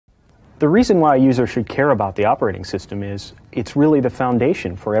The reason why a user should care about the operating system is it's really the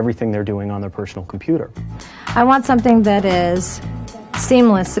foundation for everything they're doing on their personal computer. I want something that is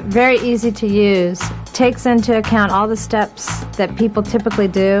seamless, very easy to use, takes into account all the steps that people typically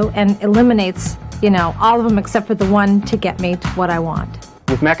do, and eliminates, all of them except for the one to get me to what I want.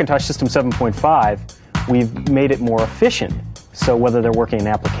 With Macintosh System 7.5, we've made it more efficient. So whether they're working in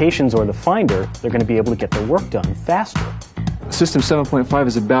applications or the Finder, they're going to be able to get their work done faster. System 7.5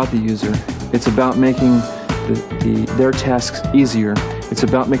 is about the user. It's about making their tasks easier. It's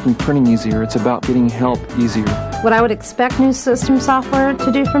about making printing easier. It's about getting help easier. What I would expect new system software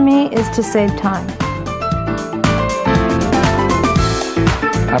to do for me is to save time.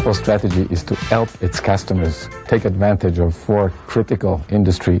 Apple's strategy is to help its customers take advantage of 4 critical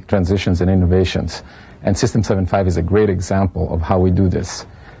industry transitions and innovations. And System 7.5 is a great example of how we do this.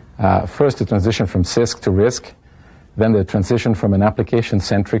 First, the transition from CISC to RISC, then the transition from an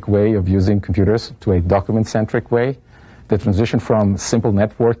application-centric way of using computers to a document-centric way, the transition from simple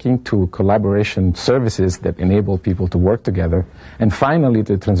networking to collaboration services that enable people to work together, and finally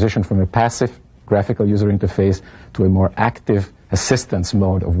the transition from a passive graphical user interface to a more active assistance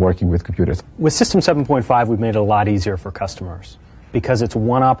mode of working with computers. With System 7.5, we've made it a lot easier for customers because it's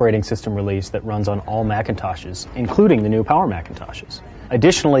one operating system release that runs on all Macintoshes, including the new Power Macintoshes.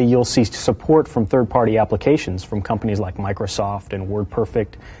 Additionally, you'll see support from third-party applications from companies like Microsoft and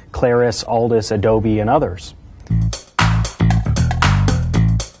WordPerfect, Claris, Aldus, Adobe, and others.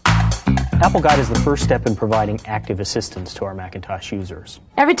 Apple Guide is the first step in providing active assistance to our Macintosh users.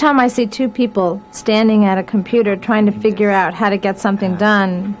 Every time I see 2 people standing at a computer trying to figure out how to get something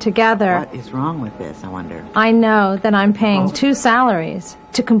done together, what is wrong with this, I wonder? I know that I'm paying 2 salaries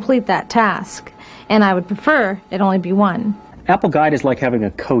to complete that task, and I would prefer it only be 1. Apple Guide is like having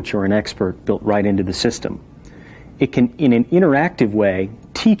a coach or an expert built right into the system. It can, in an interactive way,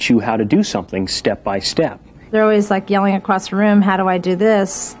 teach you how to do something step by step. They're always like yelling across the room, how do I do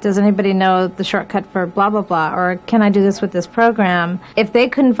this? Does anybody know the shortcut for blah, blah, blah? Or can I do this with this program? If they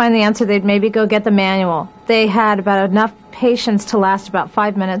couldn't find the answer, they'd maybe go get the manual. They had about enough patience to last about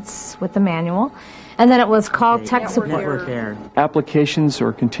 5 minutes with the manual. And then it was called tech support. Applications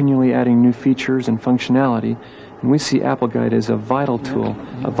are continually adding new features and functionality, and we see Apple Guide as a vital tool,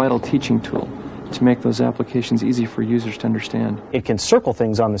 a vital teaching tool, to make those applications easy for users to understand. It can circle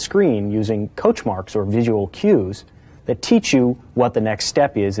things on the screen using coach marks or visual cues that teach you what the next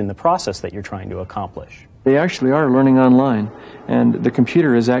step is in the process that you're trying to accomplish. They actually are learning online, and the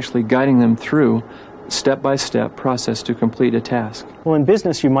computer is actually guiding them through step-by-step process to complete a task. Well, in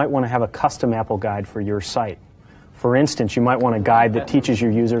business, you might want to have a custom Apple Guide for your site. For instance, you might want a guide that teaches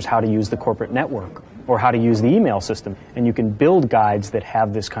your users how to use the corporate network or how to use the email system. And you can build guides that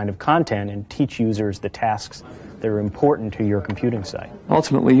have this kind of content and teach users the tasks that are important to your computing site.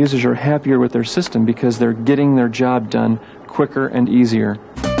 Ultimately, users are happier with their system because they're getting their job done quicker and easier.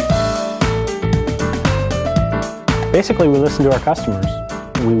 Basically, we listened to our customers.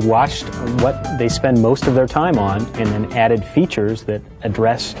 We watched what they spend most of their time on and then added features that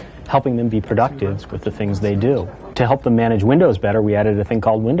address helping them be productive with the things they do. To help them manage Windows better, we added a thing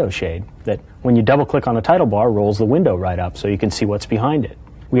called Window Shade that when you double-click on the title bar, rolls the window right up so you can see what's behind it.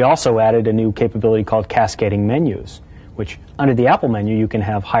 We also added a new capability called cascading menus, which under the Apple menu you can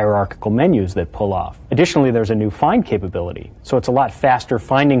have hierarchical menus that pull off. Additionally, there's a new find capability, so it's a lot faster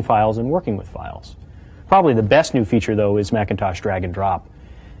finding files and working with files. Probably the best new feature, though, is Macintosh drag and drop.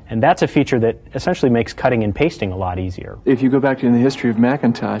 And that's a feature that essentially makes cutting and pasting a lot easier. If you go back to the history of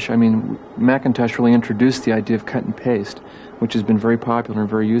Macintosh, Macintosh really introduced the idea of cut and paste, which has been very popular and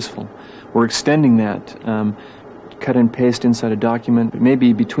very useful. We're extending that, cut and paste inside a document,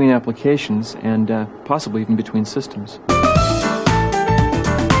 maybe between applications and possibly even between systems.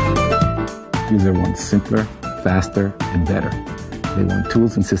 Users want simpler, faster, and better. They want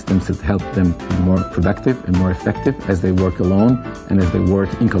tools and systems that help them be more productive and more effective as they work alone and as they work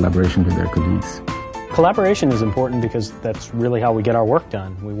in collaboration with their colleagues. Collaboration is important because that's really how we get our work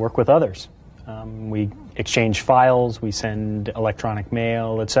done. We work with others. We exchange files, we send electronic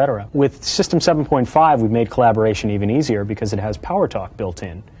mail, etc. With System 7.5, we've made collaboration even easier because it has PowerTalk built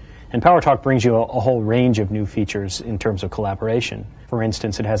in. And PowerTalk brings you a whole range of new features in terms of collaboration. For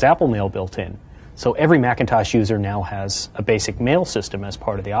instance, it has Apple Mail built in. So every Macintosh user now has a basic mail system as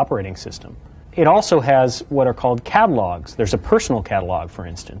part of the operating system. It also has what are called catalogs. There's a personal catalog, for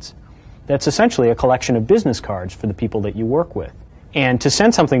instance. That's essentially a collection of business cards for the people that you work with. And to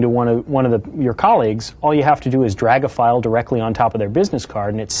send something to one of your colleagues, all you have to do is drag a file directly on top of their business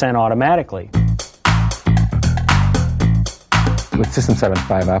card, and it's sent automatically. With System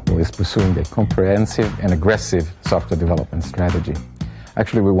 7.5, Apple is pursuing a comprehensive and aggressive software development strategy.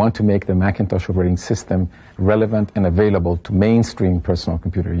 Actually, we want to make the Macintosh operating system relevant and available to mainstream personal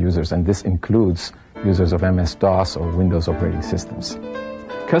computer users, and this includes users of MS-DOS or Windows operating systems.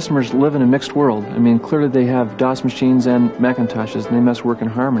 Customers live in a mixed world. I mean, clearly they have DOS machines and Macintoshes, and they must work in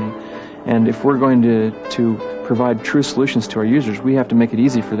harmony. And if we're going to provide true solutions to our users, we have to make it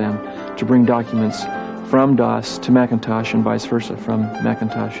easy for them to bring documents from DOS to Macintosh and vice versa, from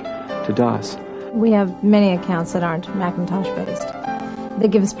Macintosh to DOS. We have many accounts that aren't Macintosh-based. They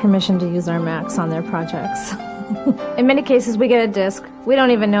give us permission to use our Macs on their projects. In many cases, we get a disk. We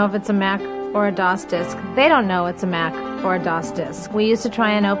don't even know if it's a Mac or a DOS disk. They don't know it's a Mac or a DOS disk. We used to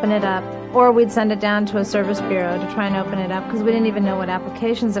try and open it up, or we'd send it down to a service bureau to try and open it up because we didn't even know what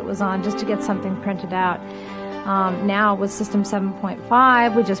applications it was on just to get something printed out. Now with System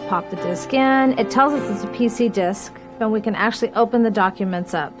 7.5, we just pop the disk in. It tells us it's a PC disk, but we can actually open the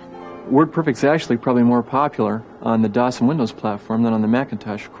documents up. WordPerfect's actually probably more popular on the DOS and Windows platform than on the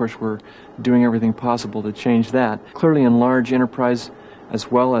Macintosh. Of course, we're doing everything possible to change that. Clearly in large enterprise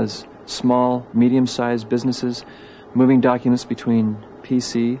as well as small, medium-sized businesses, moving documents between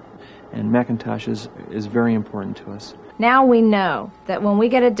PC and Macintosh is very important to us. Now we know that when we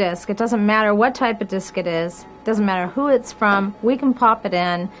get a disk, it doesn't matter what type of disk it is, doesn't matter who it's from, we can pop it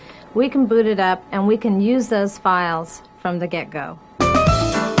in, we can boot it up, and we can use those files from the get-go.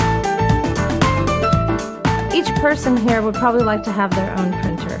 Each person here would probably like to have their own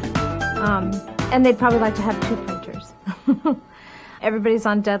printer, and they'd probably like to have two printers. Everybody's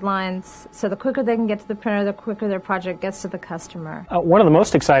on deadlines, so the quicker they can get to the printer, the quicker their project gets to the customer. One of the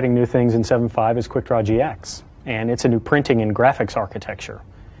most exciting new things in 7.5 is QuickDraw GX, and it's a new printing and graphics architecture.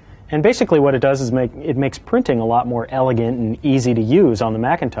 And basically what it does is it makes printing a lot more elegant and easy to use on the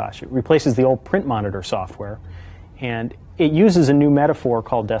Macintosh. It replaces the old print monitor software, and it uses a new metaphor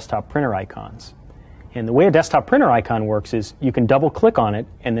called desktop printer icons. And the way a desktop printer icon works is you can double-click on it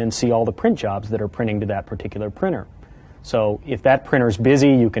and then see all the print jobs that are printing to that particular printer. So if that printer's busy,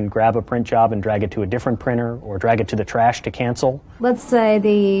 you can grab a print job and drag it to a different printer or drag it to the trash to cancel. Let's say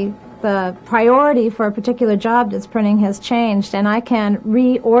the priority for a particular job that's printing has changed, and I can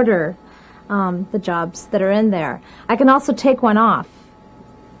reorder the jobs that are in there. I can also take one off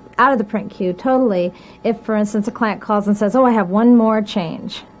out of the print queue totally if, for instance, a client calls and says, oh, I have one more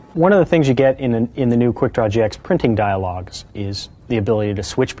change. One of the things you get in the new QuickDraw GX printing dialogues is the ability to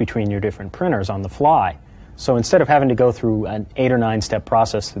switch between your different printers on the fly. So instead of having to go through an 8 or 9 step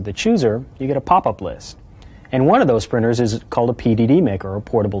process through the chooser, you get a pop-up list. And one of those printers is called a PDD maker, or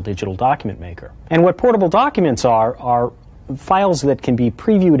Portable Digital Document Maker. And what portable documents are files that can be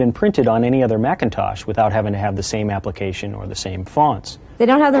previewed and printed on any other Macintosh without having to have the same application or the same fonts. They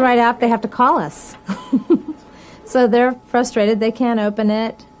don't have the right app, they have to call us. So they're frustrated, they can't open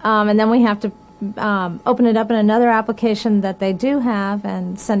it, and then we have to open it up in another application that they do have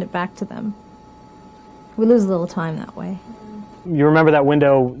and send it back to them. We lose a little time that way. You remember that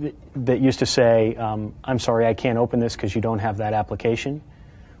window that used to say, I'm sorry, I can't open this because you don't have that application?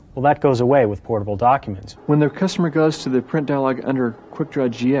 Well, that goes away with portable documents. When the customer goes to the print dialog under QuickDraw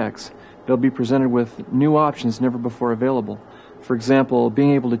GX, they'll be presented with new options never before available. For example,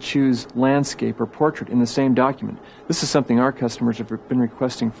 being able to choose landscape or portrait in the same document. This is something our customers have been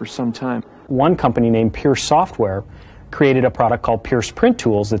requesting for some time. One company named Pierce Software created a product called Pierce Print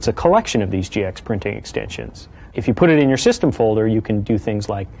Tools that's a collection of these GX printing extensions. If you put it in your system folder, you can do things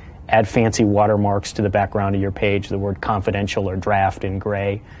like add fancy watermarks to the background of your page, the word confidential or draft in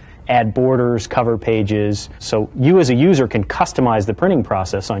gray, add borders, cover pages, so you as a user can customize the printing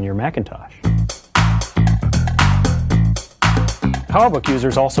process on your Macintosh. PowerBook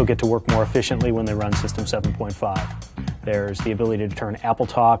users also get to work more efficiently when they run System 7.5. There's the ability to turn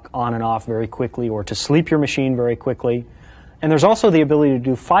AppleTalk on and off very quickly or to sleep your machine very quickly. And there's also the ability to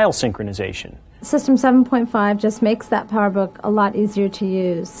do file synchronization. System 7.5 just makes that PowerBook a lot easier to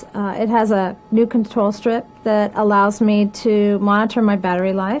use. It has a new control strip that allows me to monitor my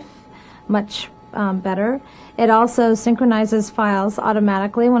battery life much better. It also synchronizes files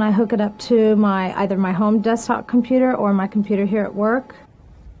automatically when I hook it up to either my home desktop computer or my computer here at work.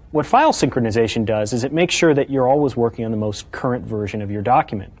 What file synchronization does is it makes sure that you're always working on the most current version of your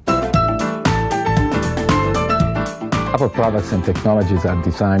document. Apple products and technologies are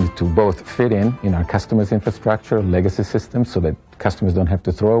designed to both fit in our customers' infrastructure, legacy systems, so that customers don't have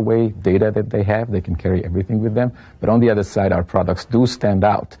to throw away data that they have. They can carry everything with them. But on the other side, our products do stand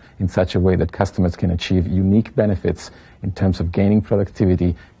out in such a way that customers can achieve unique benefits in terms of gaining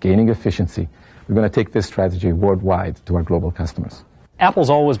productivity, gaining efficiency. We're going to take this strategy worldwide to our global customers. Apple's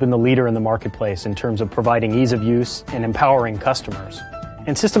always been the leader in the marketplace in terms of providing ease of use and empowering customers.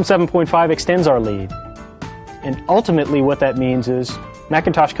 And System 7.5 extends our lead. And ultimately what that means is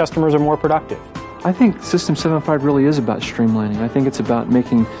Macintosh customers are more productive. I think System 7.5 really is about streamlining. I think it's about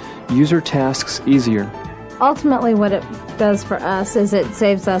making user tasks easier. Ultimately, what it does for us is it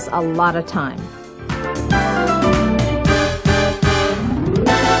saves us a lot of time.